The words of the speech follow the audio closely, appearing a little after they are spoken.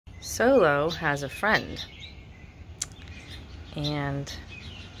Solo has a friend. And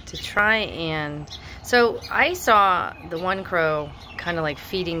to try and... So I saw the one crow kind of like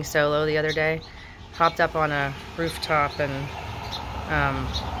feeding Solo the other day. Hopped up on a rooftop and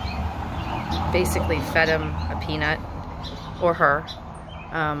basically fed him a peanut, or her.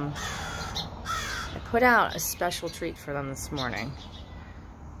 I put out a special treat for them this morning.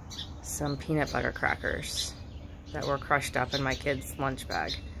 Some peanut butter crackers that were crushed up in my kid's lunch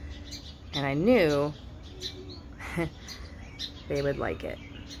bag. And I knew they would like it.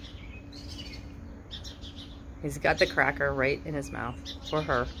 He's got the cracker right in his mouth, or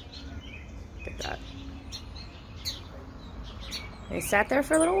her. Look at that. He sat there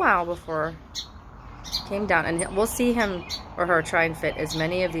for a little while before he came down, and we'll see him or her try and fit as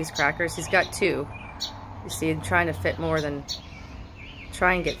many of these crackers. He's got 2. You see him trying to fit more than,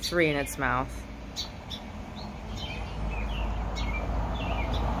 try and get 3 in its mouth.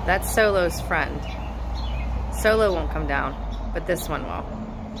 That's Solo's friend. Solo won't come down, but this one will.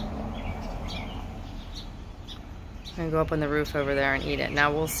 I'm gonna go up on the roof over there and eat it.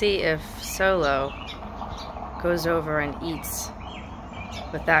 Now we'll see if Solo goes over and eats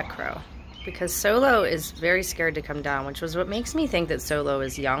with that crow. Because Solo is very scared to come down, which was what makes me think that Solo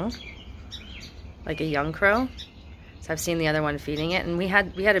is young. Like a young crow. So I've seen the other one feeding it, and we had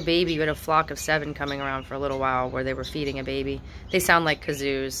a baby. We had a flock of 7 coming around for a little while where they were feeding a baby. They sound like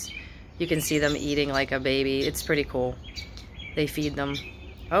kazoos. You can see them eating like a baby. It's pretty cool. They feed them.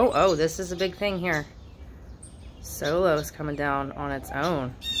 Oh, this is a big thing here. Solo's coming down on its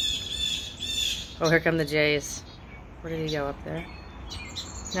own. Oh, here come the jays. Where did he go, up there?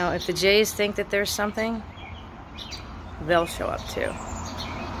 Now, if the jays think that there's something, they'll show up too.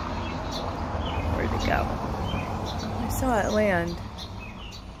 Where'd he go? I saw it land.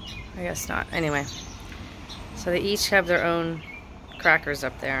 I guess not. Anyway, so they each have their own crackers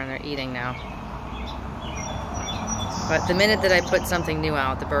up there and they're eating now. But the minute that I put something new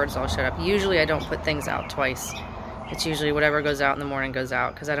out, the birds all showed up. Usually I don't put things out twice. It's usually whatever goes out in the morning goes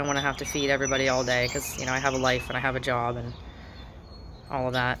out, because I don't want to have to feed everybody all day, because, you know, I have a life and I have a job and all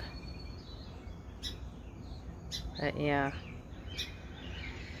of that. But yeah.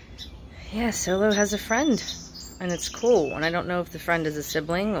 Yeah, Solo has a friend. And it's cool. And I don't know if the friend is a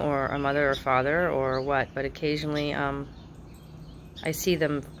sibling or a mother or father or what, but occasionally I see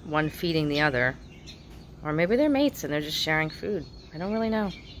them, one feeding the other. Or maybe they're mates and they're just sharing food. I don't really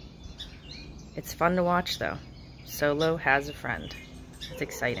know. It's fun to watch though. Solo has a friend. It's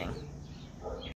exciting.